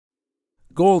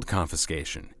Gold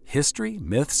Confiscation: History,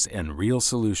 Myths, and Real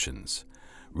Solutions.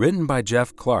 Written by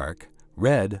Jeff Clark,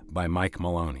 read by Mike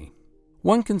Maloney.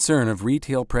 One concern of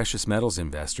retail precious metals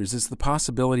investors is the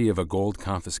possibility of a gold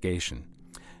confiscation.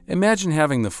 Imagine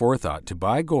having the forethought to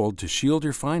buy gold to shield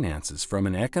your finances from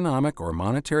an economic or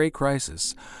monetary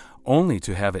crisis, only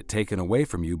to have it taken away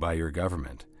from you by your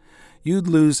government. You'd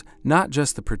lose not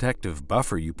just the protective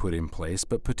buffer you put in place,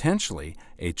 but potentially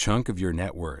a chunk of your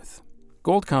net worth.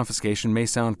 Gold confiscation may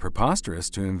sound preposterous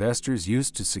to investors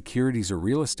used to securities or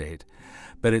real estate,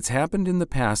 but it's happened in the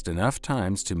past enough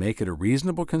times to make it a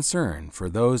reasonable concern for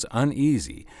those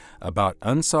uneasy about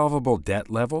unsolvable debt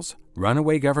levels,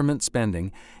 runaway government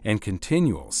spending, and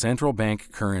continual central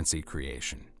bank currency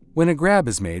creation. When a grab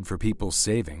is made for people's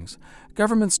savings,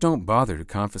 governments don't bother to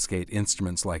confiscate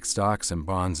instruments like stocks and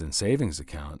bonds and savings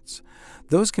accounts.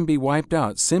 Those can be wiped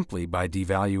out simply by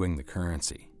devaluing the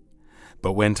currency.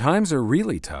 But when times are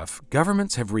really tough,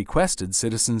 governments have requested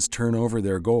citizens turn over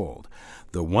their gold,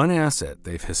 the one asset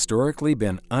they've historically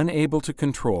been unable to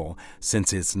control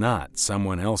since it's not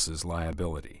someone else's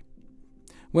liability.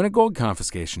 When a gold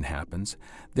confiscation happens,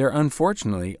 there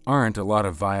unfortunately aren't a lot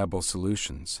of viable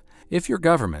solutions. If your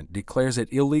government declares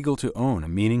it illegal to own a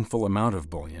meaningful amount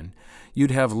of bullion, you'd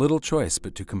have little choice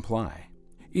but to comply.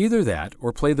 Either that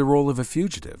or play the role of a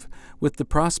fugitive, with the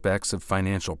prospects of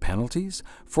financial penalties,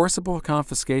 forcible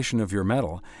confiscation of your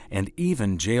metal, and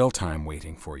even jail time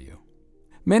waiting for you.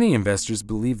 Many investors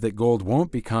believe that gold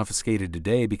won't be confiscated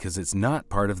today because it's not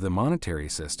part of the monetary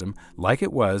system like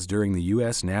it was during the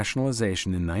U.S.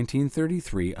 nationalization in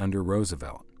 1933 under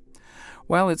Roosevelt.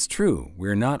 While it's true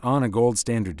we're not on a gold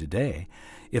standard today,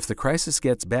 if the crisis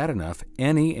gets bad enough,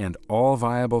 any and all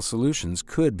viable solutions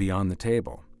could be on the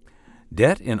table.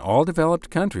 Debt in all developed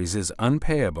countries is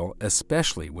unpayable,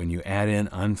 especially when you add in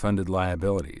unfunded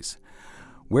liabilities.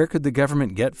 Where could the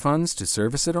government get funds to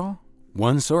service it all?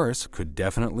 One source could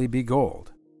definitely be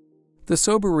gold. The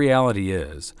sober reality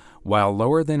is, while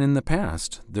lower than in the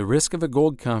past, the risk of a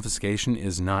gold confiscation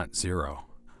is not zero.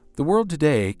 The world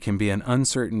today can be an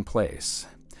uncertain place,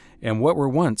 and what were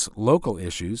once local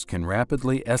issues can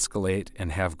rapidly escalate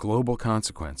and have global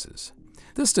consequences.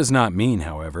 This does not mean,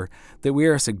 however, that we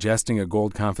are suggesting a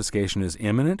gold confiscation is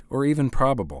imminent or even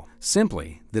probable,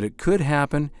 simply that it could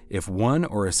happen if one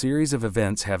or a series of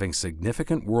events having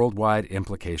significant worldwide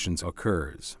implications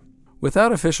occurs.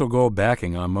 Without official gold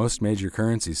backing on most major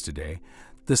currencies today,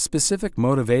 the specific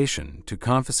motivation to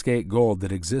confiscate gold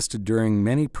that existed during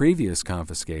many previous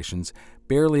confiscations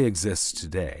barely exists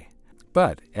today.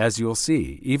 But, as you'll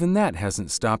see, even that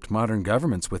hasn't stopped modern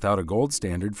governments without a gold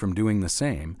standard from doing the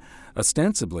same,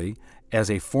 ostensibly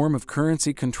as a form of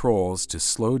currency controls to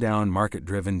slow down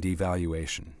market-driven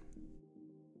devaluation.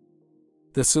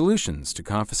 The solutions to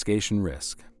confiscation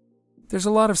risk. There's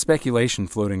a lot of speculation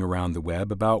floating around the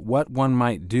web about what one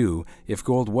might do if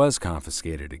gold was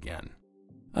confiscated again.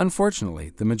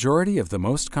 Unfortunately, the majority of the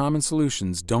most common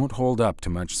solutions don't hold up to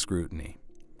much scrutiny.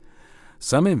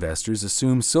 Some investors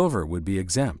assume silver would be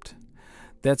exempt.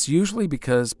 That's usually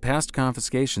because past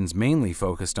confiscations mainly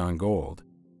focused on gold.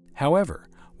 However,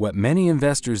 what many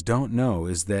investors don't know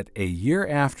is that a year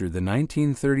after the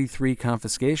 1933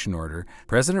 confiscation order,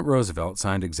 President Roosevelt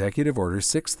signed Executive Order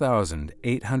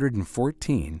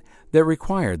 6814 that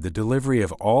required the delivery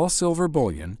of all silver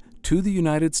bullion to the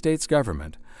United States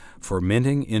government for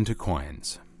minting into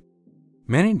coins.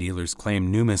 Many dealers claim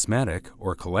numismatic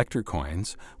or collector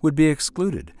coins would be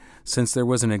excluded since there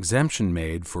was an exemption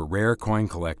made for rare coin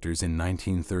collectors in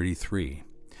 1933.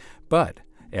 But,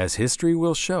 as history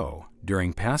will show,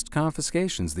 during past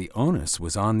confiscations the onus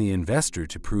was on the investor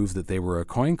to prove that they were a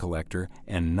coin collector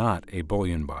and not a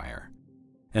bullion buyer.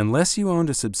 Unless you owned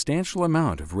a substantial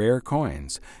amount of rare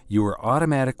coins, you were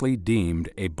automatically deemed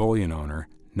a bullion owner,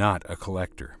 not a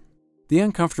collector. The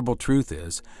uncomfortable truth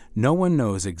is, no one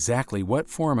knows exactly what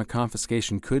form a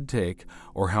confiscation could take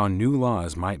or how new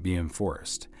laws might be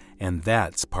enforced, and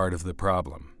that's part of the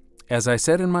problem. As I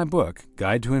said in my book,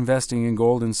 Guide to Investing in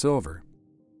Gold and Silver,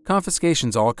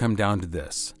 confiscations all come down to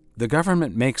this. The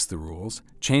government makes the rules,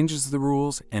 changes the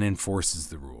rules, and enforces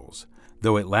the rules.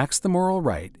 Though it lacks the moral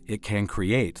right, it can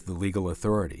create the legal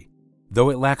authority. Though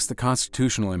it lacks the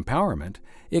constitutional empowerment,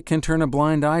 it can turn a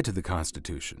blind eye to the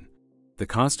Constitution. The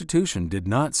Constitution did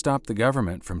not stop the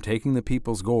government from taking the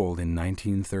people's gold in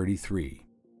 1933.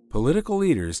 Political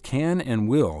leaders can and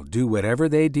will do whatever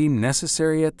they deem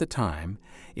necessary at the time,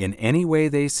 in any way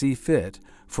they see fit,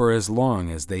 for as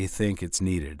long as they think it's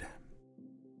needed.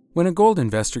 When a gold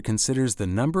investor considers the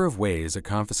number of ways a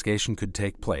confiscation could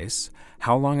take place,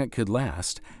 how long it could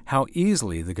last, how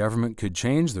easily the government could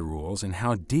change the rules, and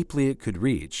how deeply it could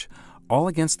reach, all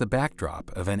against the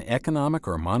backdrop of an economic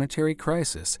or monetary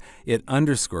crisis, it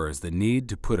underscores the need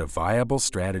to put a viable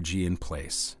strategy in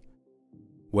place.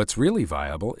 What's really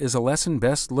viable is a lesson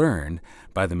best learned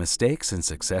by the mistakes and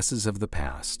successes of the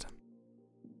past.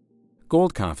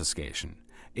 Gold confiscation,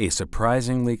 a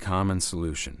surprisingly common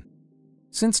solution.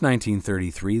 Since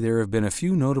 1933, there have been a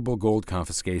few notable gold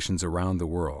confiscations around the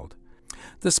world.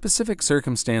 The specific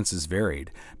circumstances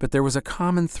varied, but there was a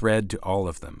common thread to all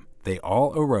of them. They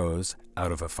all arose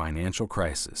out of a financial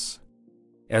crisis.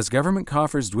 As government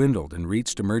coffers dwindled and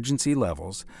reached emergency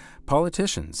levels,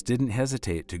 politicians didn't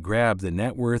hesitate to grab the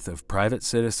net worth of private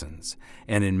citizens,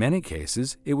 and in many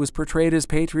cases it was portrayed as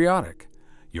patriotic.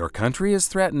 Your country is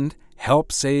threatened,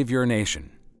 help save your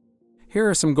nation. Here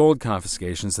are some gold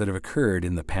confiscations that have occurred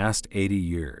in the past 80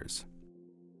 years.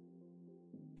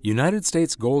 United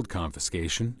States gold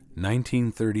confiscation,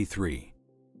 1933.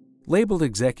 Labeled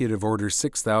Executive Order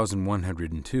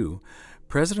 6102,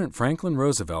 President Franklin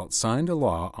Roosevelt signed a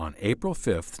law on April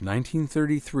 5,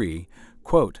 1933,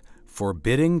 quote,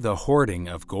 forbidding the hoarding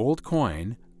of gold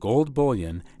coin, gold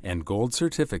bullion, and gold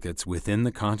certificates within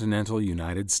the continental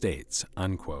United States,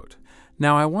 unquote.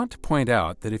 Now, I want to point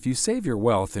out that if you save your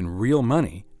wealth in real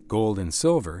money, gold and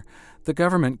silver, the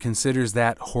government considers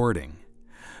that hoarding.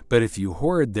 But if you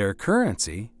hoard their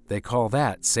currency, they call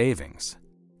that savings.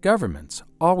 Governments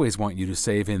always want you to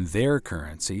save in their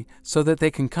currency so that they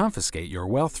can confiscate your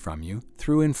wealth from you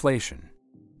through inflation.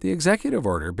 The executive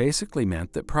order basically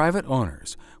meant that private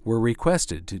owners were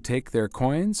requested to take their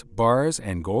coins, bars,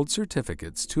 and gold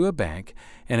certificates to a bank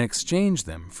and exchange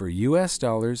them for U.S.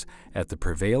 dollars at the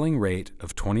prevailing rate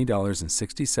of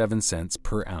 $20.67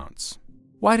 per ounce.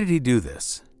 Why did he do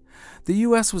this? The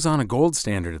U.S. was on a gold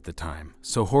standard at the time,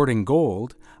 so hoarding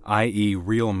gold, i.e.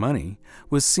 real money,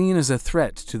 was seen as a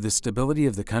threat to the stability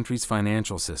of the country's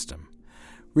financial system.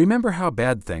 Remember how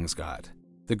bad things got.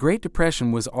 The Great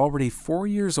Depression was already 4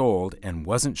 years old and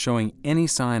wasn't showing any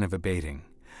sign of abating.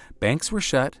 Banks were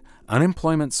shut,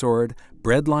 unemployment soared,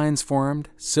 bread lines formed,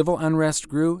 civil unrest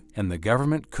grew, and the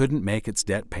government couldn't make its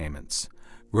debt payments.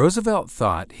 Roosevelt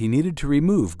thought he needed to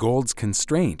remove gold's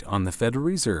constraint on the Federal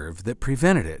Reserve that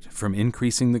prevented it from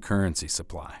increasing the currency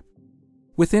supply.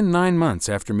 Within 9 months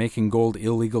after making gold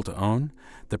illegal to own,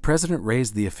 the president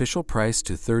raised the official price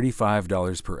to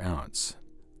 $35 per ounce.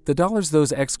 The dollars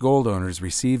those ex-gold owners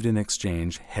received in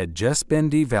exchange had just been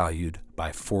devalued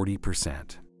by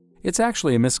 40%. It's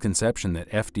actually a misconception that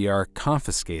FDR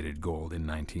confiscated gold in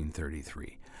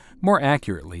 1933. More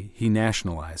accurately, he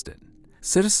nationalized it.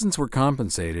 Citizens were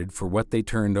compensated for what they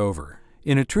turned over.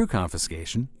 In a true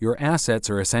confiscation, your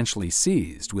assets are essentially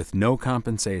seized with no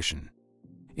compensation.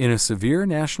 In a severe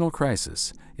national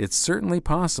crisis, it's certainly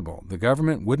possible the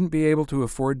government wouldn't be able to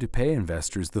afford to pay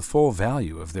investors the full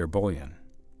value of their bullion.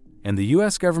 And the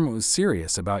U.S. government was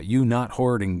serious about you not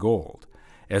hoarding gold.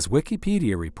 As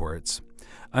Wikipedia reports,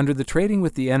 under the Trading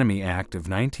with the Enemy Act of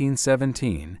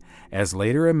 1917, as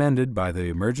later amended by the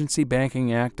Emergency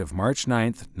Banking Act of March 9,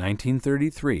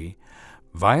 1933,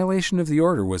 violation of the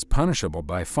order was punishable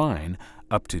by fine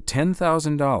up to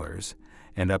 $10,000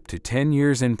 and up to 10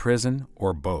 years in prison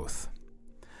or both.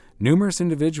 Numerous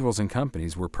individuals and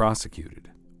companies were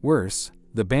prosecuted. Worse,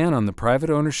 the ban on the private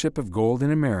ownership of gold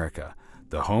in America,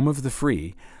 the home of the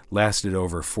free, lasted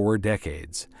over 4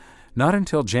 decades. Not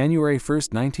until January 1,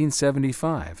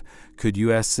 1975, could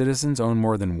U.S. citizens own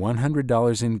more than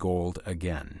 $100 in gold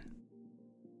again.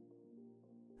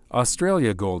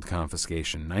 Australia gold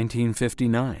confiscation,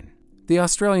 1959. The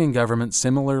Australian government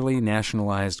similarly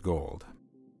nationalized gold.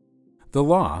 The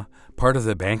law, part of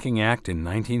the Banking Act in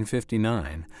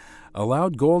 1959,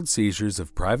 allowed gold seizures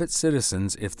of private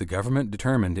citizens if the government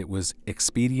determined it was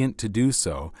expedient to do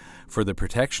so for the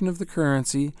protection of the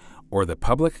currency or the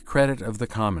public credit of the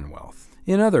Commonwealth.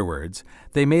 In other words,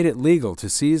 they made it legal to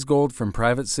seize gold from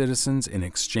private citizens in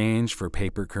exchange for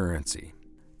paper currency.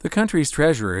 The country's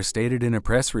treasurer stated in a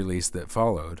press release that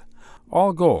followed,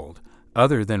 all gold,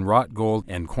 other than wrought gold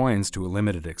and coins to a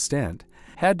limited extent,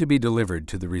 had to be delivered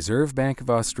to the Reserve Bank of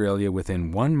Australia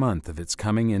within 1 month of its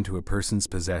coming into a person's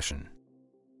possession.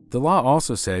 The law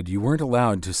also said you weren't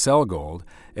allowed to sell gold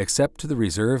except to the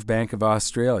Reserve Bank of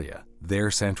Australia,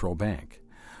 their central bank.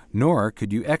 Nor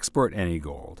could you export any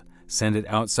gold, send it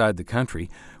outside the country,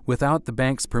 without the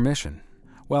bank's permission.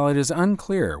 While it is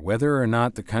unclear whether or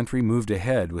not the country moved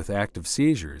ahead with active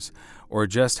seizures, or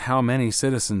just how many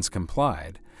citizens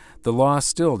complied, the law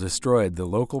still destroyed the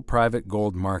local private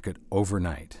gold market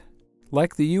overnight.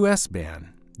 Like the U.S.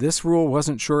 ban, this rule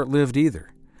wasn't short-lived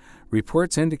either.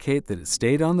 Reports indicate that it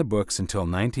stayed on the books until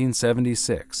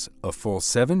 1976, a full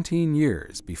 17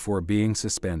 years before being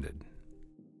suspended.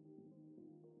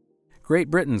 Great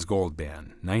Britain's gold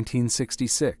ban,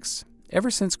 1966.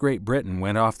 Ever since Great Britain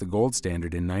went off the gold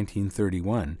standard in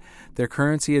 1931, their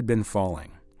currency had been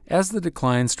falling. As the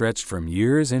decline stretched from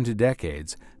years into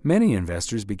decades, many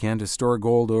investors began to store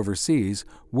gold overseas,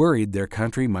 worried their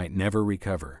country might never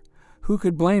recover. Who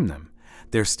could blame them?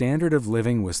 Their standard of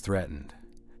living was threatened.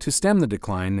 To stem the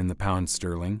decline in the pound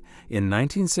sterling, in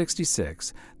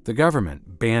 1966, the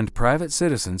government banned private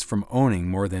citizens from owning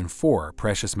more than 4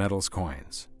 precious metals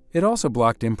coins. It also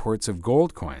blocked imports of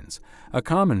gold coins, a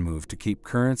common move to keep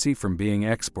currency from being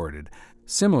exported,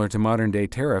 similar to modern-day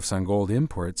tariffs on gold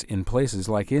imports in places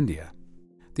like India.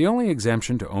 The only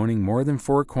exemption to owning more than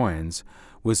 4 coins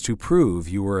was to prove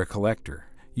you were a collector.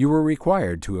 You were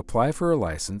required to apply for a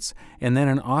license, and then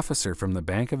an officer from the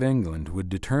Bank of England would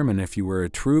determine if you were a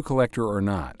true collector or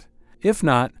not. If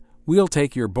not, we'll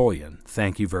take your bullion,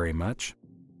 thank you very much.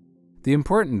 The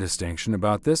important distinction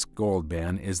about this gold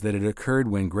ban is that it occurred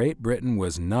when Great Britain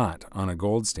was not on a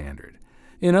gold standard.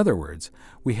 In other words,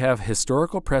 we have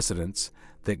historical precedents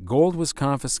that gold was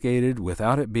confiscated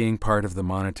without it being part of the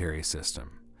monetary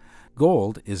system.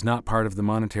 Gold is not part of the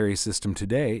monetary system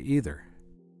today either.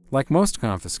 Like most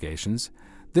confiscations,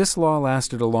 this law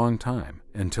lasted a long time,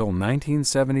 until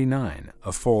 1979,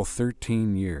 a full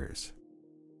 13 years.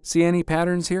 See any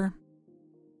patterns here?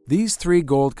 These 3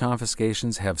 gold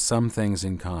confiscations have some things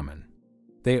in common.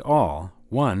 They all,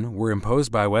 1, were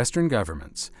imposed by Western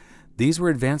governments. These were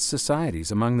advanced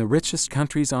societies among the richest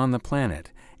countries on the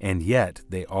planet, and yet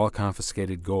they all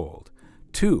confiscated gold.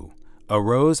 2,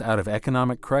 arose out of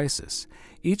economic crisis.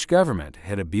 Each government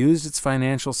had abused its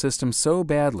financial system so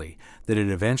badly that it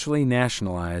eventually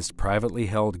nationalized privately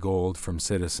held gold from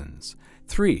citizens.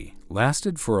 3,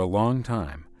 lasted for a long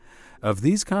time. Of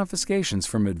these confiscations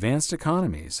from advanced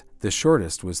economies, the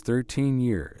shortest was 13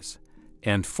 years.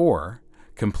 And 4,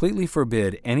 completely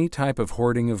forbid any type of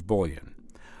hoarding of bullion.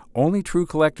 Only true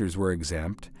collectors were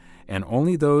exempt, and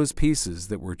only those pieces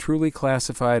that were truly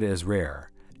classified as rare,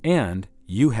 and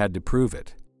you had to prove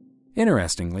it.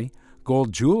 Interestingly,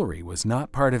 gold jewelry was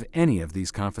not part of any of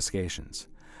these confiscations.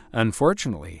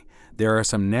 Unfortunately, there are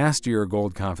some nastier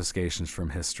gold confiscations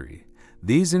from history.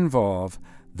 These involve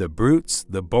the brutes,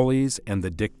 the bullies, and the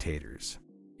dictators.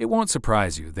 It won't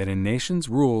surprise you that in nations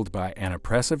ruled by an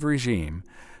oppressive regime,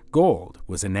 gold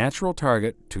was a natural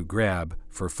target to grab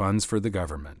for funds for the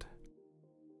government.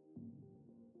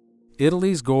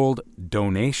 Italy's gold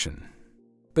donation.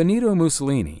 Benito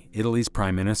Mussolini, Italy's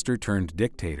prime minister turned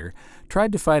dictator,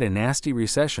 tried to fight a nasty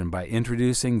recession by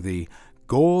introducing the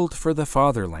Gold for the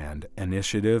Fatherland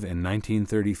initiative in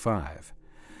 1935.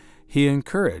 He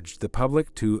encouraged the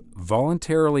public to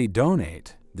voluntarily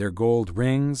donate their gold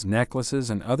rings, necklaces,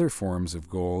 and other forms of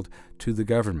gold to the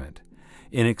government.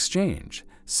 In exchange,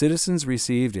 citizens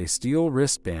received a steel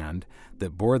wristband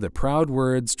that bore the proud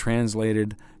words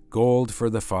translated, "Gold for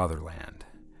the Fatherland."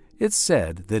 It's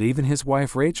said that even his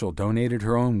wife Rachel donated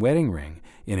her own wedding ring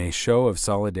in a show of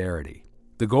solidarity.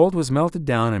 The gold was melted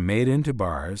down and made into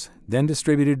bars, then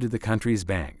distributed to the country's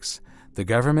banks. The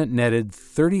government netted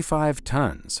 35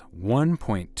 tons,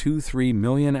 1.23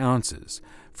 million ounces,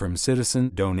 from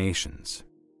citizen donations.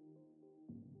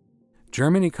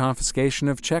 Germany confiscation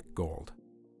of Czech gold.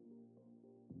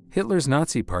 Hitler's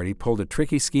Nazi Party pulled a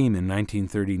tricky scheme in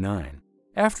 1939.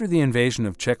 After the invasion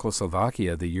of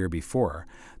Czechoslovakia the year before,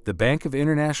 the Bank of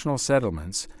International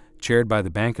Settlements, chaired by the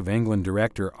Bank of England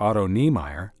director Otto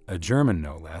Niemeyer, a German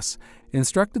no less,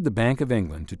 instructed the Bank of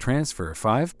England to transfer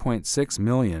 5.6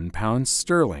 million pounds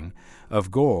sterling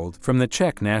of gold from the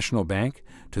Czech National Bank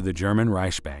to the German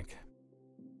Reichsbank.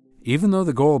 Even though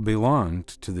the gold belonged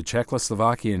to the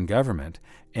Czechoslovakian government,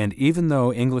 and even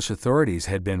though English authorities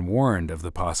had been warned of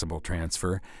the possible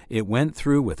transfer, it went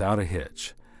through without a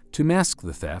hitch. To mask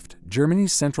the theft,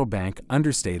 Germany's central bank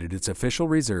understated its official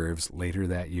reserves later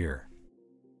that year.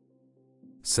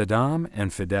 Saddam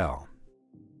and Fidel.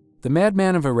 The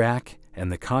madman of Iraq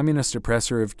and the communist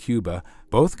oppressor of Cuba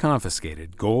both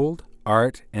confiscated gold,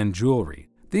 art, and jewelry.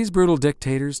 These brutal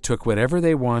dictators took whatever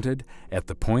they wanted at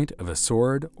the point of a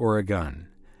sword or a gun.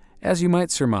 As you might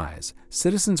surmise,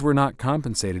 citizens were not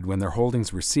compensated when their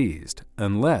holdings were seized,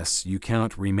 unless you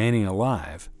count remaining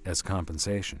alive as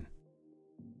compensation.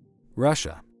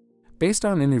 Russia. Based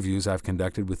on interviews I've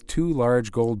conducted with 2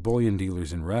 large gold bullion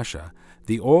dealers in Russia,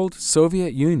 the old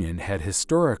Soviet Union had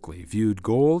historically viewed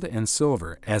gold and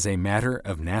silver as a matter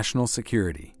of national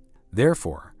security.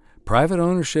 Therefore, private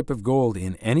ownership of gold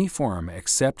in any form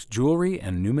except jewelry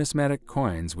and numismatic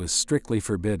coins was strictly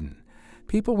forbidden.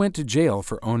 People went to jail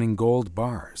for owning gold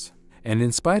bars. And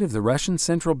in spite of the Russian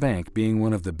central bank being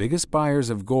one of the biggest buyers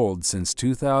of gold since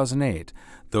 2008,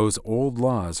 those old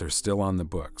laws are still on the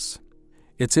books.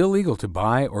 It's illegal to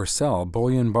buy or sell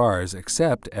bullion bars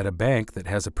except at a bank that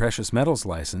has a precious metals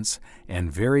license,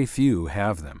 and very few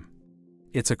have them.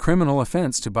 It's a criminal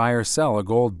offense to buy or sell a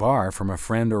gold bar from a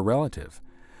friend or relative.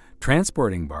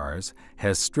 Transporting bars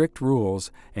has strict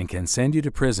rules and can send you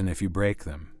to prison if you break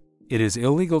them. It is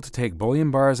illegal to take bullion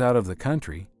bars out of the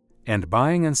country, and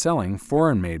buying and selling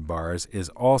foreign-made bars is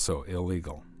also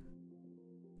illegal.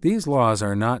 These laws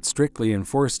are not strictly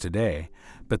enforced today,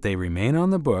 but they remain on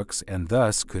the books and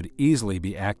thus could easily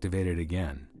be activated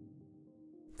again.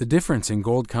 The difference in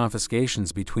gold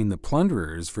confiscations between the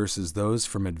plunderers versus those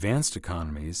from advanced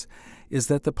economies is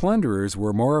that the plunderers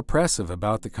were more oppressive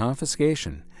about the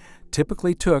confiscation,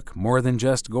 typically took more than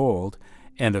just gold,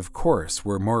 and of course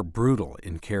were more brutal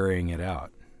in carrying it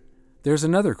out. There's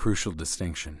another crucial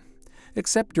distinction.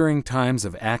 Except during times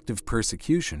of active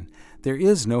persecution, there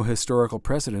is no historical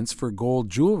precedence for gold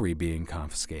jewelry being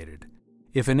confiscated.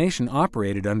 If a nation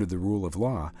operated under the rule of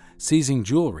law, seizing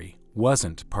jewelry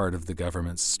wasn't part of the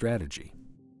government's strategy.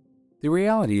 The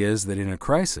reality is that in a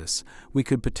crisis, we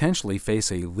could potentially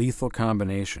face a lethal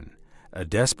combination: a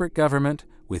desperate government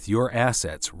with your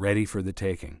assets ready for the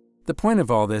taking. The point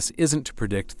of all this isn't to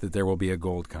predict that there will be a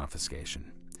gold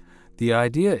confiscation. The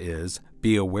idea is,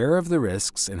 be aware of the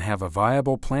risks and have a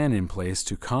viable plan in place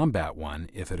to combat one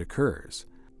if it occurs.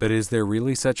 But is there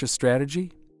really such a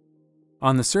strategy?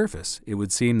 On the surface, it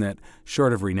would seem that,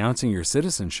 short of renouncing your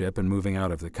citizenship and moving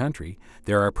out of the country,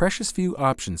 there are precious few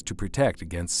options to protect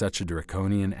against such a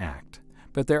draconian act.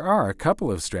 But there are a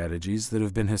couple of strategies that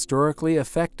have been historically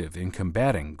effective in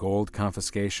combating gold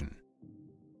confiscation.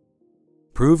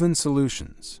 Proven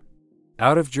solutions.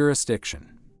 Out of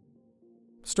jurisdiction.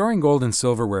 Storing gold and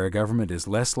silver where a government is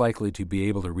less likely to be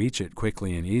able to reach it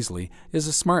quickly and easily is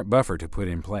a smart buffer to put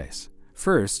in place.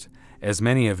 First, as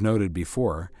many have noted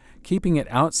before, keeping it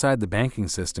outside the banking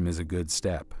system is a good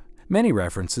step. Many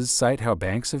references cite how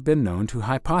banks have been known to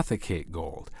hypothecate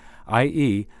gold,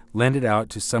 i.e., lend it out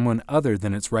to someone other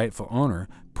than its rightful owner,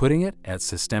 putting it at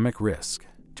systemic risk.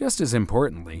 Just as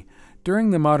importantly, during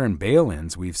the modern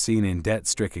bail-ins we've seen in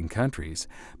debt-stricken countries,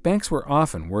 banks were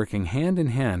often working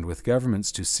hand-in-hand with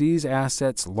governments to seize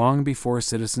assets long before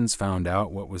citizens found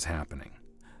out what was happening.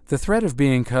 The threat of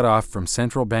being cut off from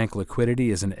central bank liquidity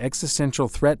is an existential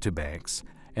threat to banks,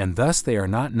 and thus they are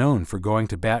not known for going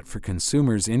to bat for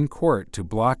consumers in court to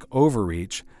block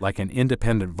overreach like an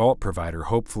independent vault provider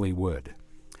hopefully would.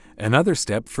 Another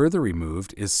step further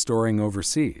removed is storing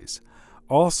overseas,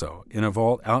 also in a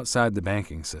vault outside the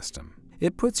banking system.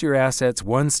 It puts your assets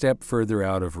one step further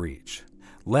out of reach.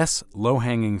 Less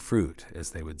low-hanging fruit,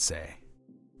 as they would say.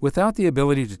 Without the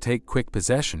ability to take quick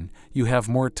possession, you have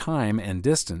more time and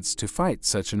distance to fight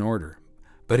such an order.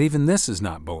 But even this is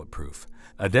not bulletproof.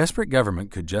 A desperate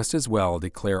government could just as well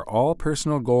declare all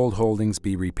personal gold holdings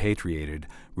be repatriated,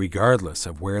 regardless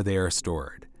of where they are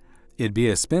stored. It'd be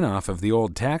a spin-off of the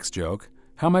old tax joke,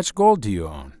 "How much gold do you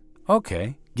own?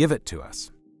 Okay, give it to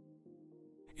us."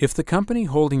 If the company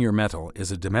holding your metal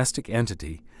is a domestic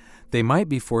entity, they might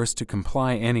be forced to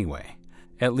comply anyway,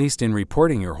 at least in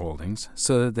reporting your holdings,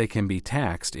 so that they can be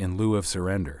taxed in lieu of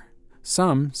surrender.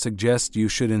 Some suggest you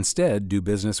should instead do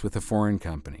business with a foreign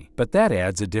company, but that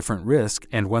adds a different risk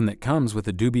and one that comes with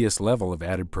a dubious level of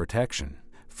added protection.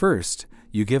 First,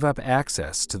 you give up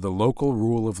access to the local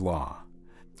rule of law.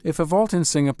 If a vault in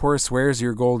Singapore swears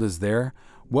your gold is there,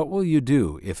 what will you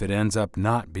do if it ends up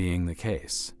not being the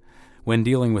case? When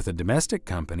dealing with a domestic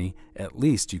company, at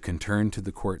least you can turn to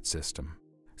the court system.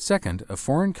 Second, a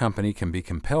foreign company can be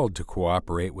compelled to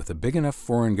cooperate with a big enough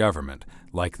foreign government,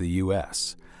 like the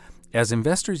U.S. As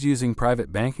investors using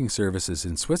private banking services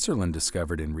in Switzerland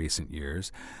discovered in recent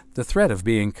years, the threat of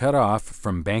being cut off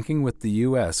from banking with the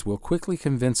U.S. will quickly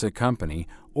convince a company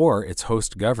or its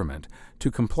host government to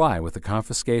comply with the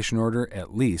confiscation order,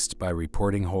 at least by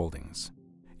reporting holdings.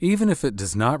 Even if it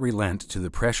does not relent to the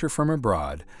pressure from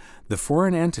abroad, the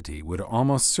foreign entity would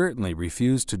almost certainly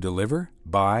refuse to deliver,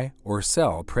 buy, or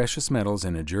sell precious metals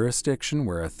in a jurisdiction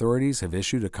where authorities have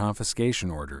issued a confiscation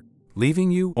order,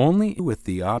 leaving you only with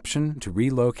the option to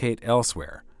relocate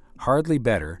elsewhere, hardly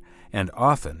better, and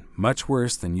often much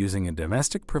worse than using a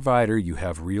domestic provider you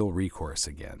have real recourse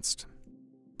against.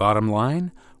 Bottom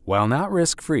line, while not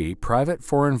risk-free, private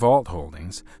foreign vault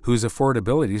holdings, whose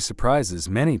affordability surprises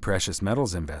many precious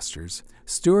metals investors,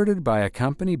 stewarded by a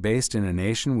company based in a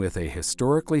nation with a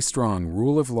historically strong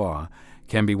rule of law,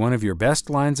 can be one of your best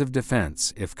lines of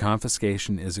defense if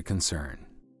confiscation is a concern.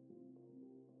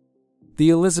 The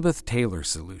Elizabeth Taylor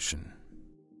Solution.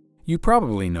 You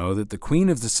probably know that the Queen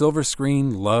of the Silver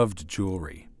Screen loved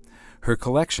jewelry. Her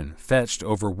collection fetched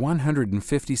over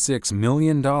 $156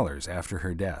 million after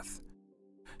her death.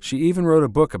 She even wrote a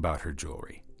book about her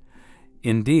jewelry.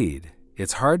 Indeed,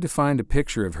 it's hard to find a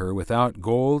picture of her without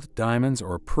gold, diamonds,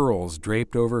 or pearls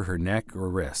draped over her neck or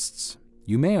wrists.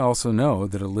 You may also know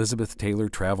that Elizabeth Taylor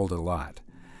traveled a lot.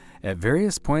 At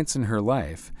various points in her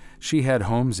life, she had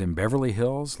homes in Beverly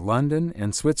Hills, London,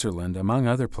 and Switzerland, among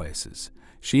other places.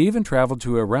 She even traveled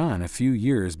to Iran a few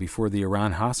years before the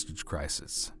Iran hostage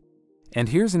crisis. And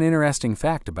here's an interesting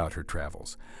fact about her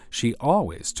travels. She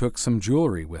always took some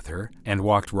jewelry with her and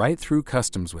walked right through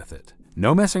customs with it.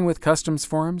 No messing with customs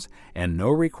forms, and no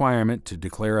requirement to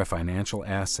declare a financial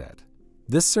asset.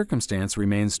 This circumstance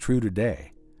remains true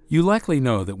today. You likely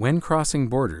know that when crossing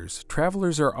borders,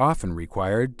 travelers are often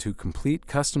required to complete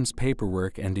customs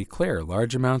paperwork and declare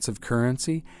large amounts of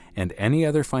currency and any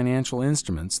other financial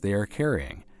instruments they are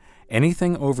carrying,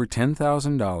 anything over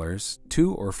 $10,000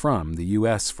 to or from the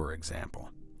U.S., for example.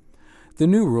 The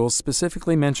new rules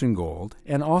specifically mention gold,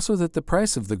 and also that the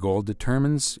price of the gold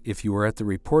determines if you are at the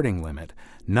reporting limit,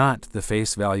 not the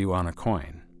face value on a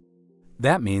coin.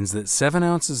 That means that 7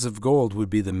 ounces of gold would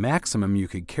be the maximum you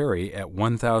could carry at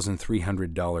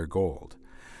 $1,300 gold.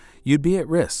 You'd be at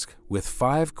risk with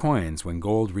 5 coins when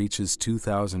gold reaches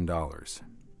 $2,000.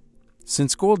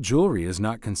 Since gold jewelry is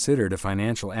not considered a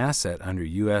financial asset under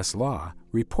U.S. law,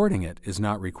 reporting it is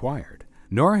not required.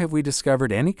 Nor have we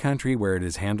discovered any country where it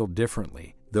is handled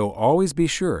differently, though always be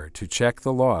sure to check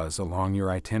the laws along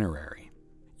your itinerary.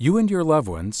 You and your loved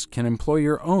ones can employ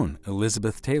your own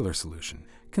Elizabeth Taylor solution.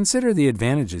 Consider the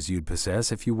advantages you'd possess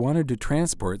if you wanted to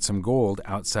transport some gold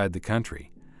outside the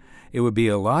country. It would be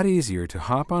a lot easier to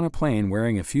hop on a plane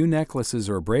wearing a few necklaces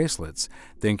or bracelets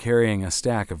than carrying a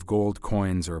stack of gold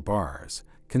coins or bars.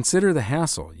 Consider the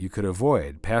hassle you could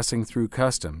avoid passing through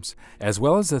customs, as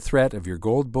well as the threat of your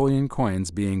gold bullion coins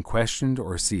being questioned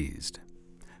or seized.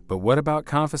 But what about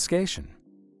confiscation?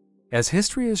 As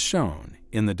history has shown,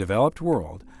 in the developed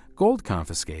world, gold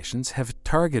confiscations have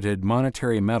targeted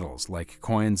monetary metals like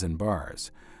coins and bars.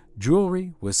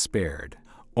 Jewelry was spared.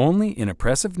 Only in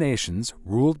oppressive nations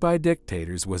ruled by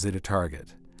dictators was it a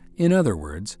target. In other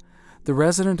words, the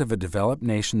resident of a developed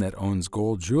nation that owns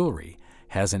gold jewelry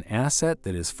has an asset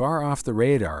that is far off the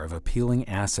radar of appealing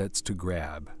assets to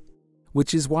grab.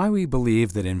 Which is why we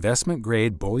believe that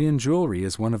investment-grade bullion jewelry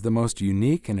is one of the most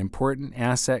unique and important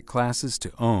asset classes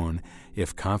to own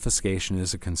if confiscation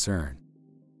is a concern.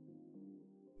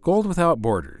 Gold without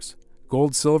borders.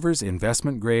 Gold Silver's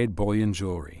investment-grade bullion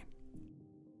jewelry.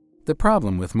 The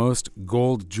problem with most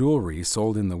gold jewelry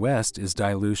sold in the West is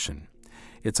dilution.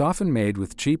 It's often made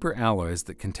with cheaper alloys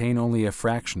that contain only a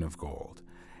fraction of gold,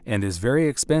 and is very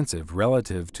expensive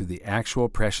relative to the actual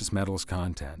precious metals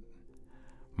content.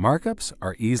 Markups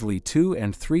are easily 2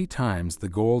 and 3 times the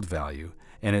gold value,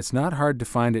 and it's not hard to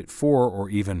find it 4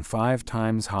 or even 5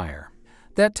 times higher.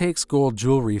 That takes gold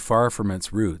jewelry far from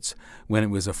its roots, when it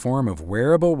was a form of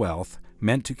wearable wealth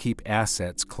meant to keep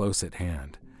assets close at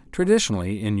hand.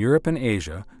 Traditionally, in Europe and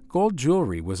Asia, gold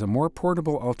jewelry was a more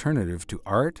portable alternative to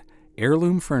art,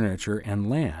 heirloom furniture, and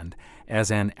land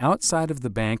as an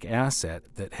outside-of-the-bank asset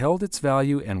that held its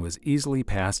value and was easily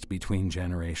passed between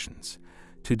generations.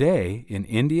 Today, in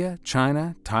India,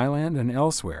 China, Thailand, and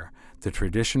elsewhere, the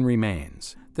tradition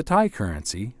remains. The Thai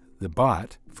currency, the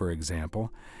baht, for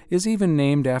example, is even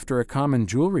named after a common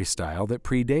jewelry style that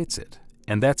predates it.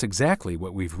 And that's exactly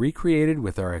what we've recreated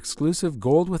with our exclusive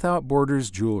Gold Without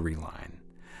Borders jewelry line.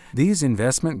 These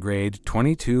investment-grade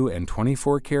 22 and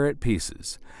 24 karat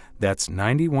pieces, that's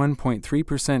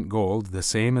 91.3% gold, the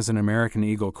same as an American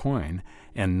Eagle coin,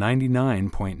 and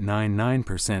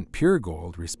 99.99% pure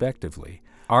gold, respectively,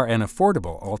 are an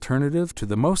affordable alternative to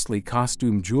the mostly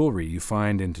costume jewelry you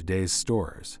find in today's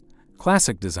stores.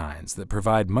 Classic designs that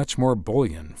provide much more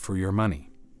bullion for your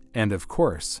money. And of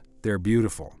course, they're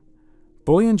beautiful.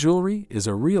 Bullion jewelry is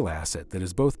a real asset that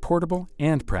is both portable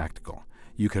and practical.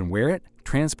 You can wear it,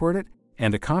 transport it,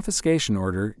 and a confiscation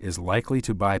order is likely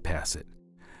to bypass it.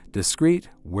 Discreet,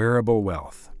 wearable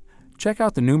wealth. Check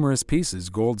out the numerous pieces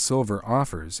Gold Silver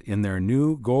offers in their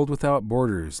new Gold Without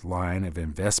Borders line of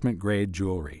investment-grade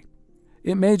jewelry.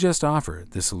 It may just offer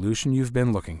the solution you've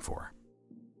been looking for.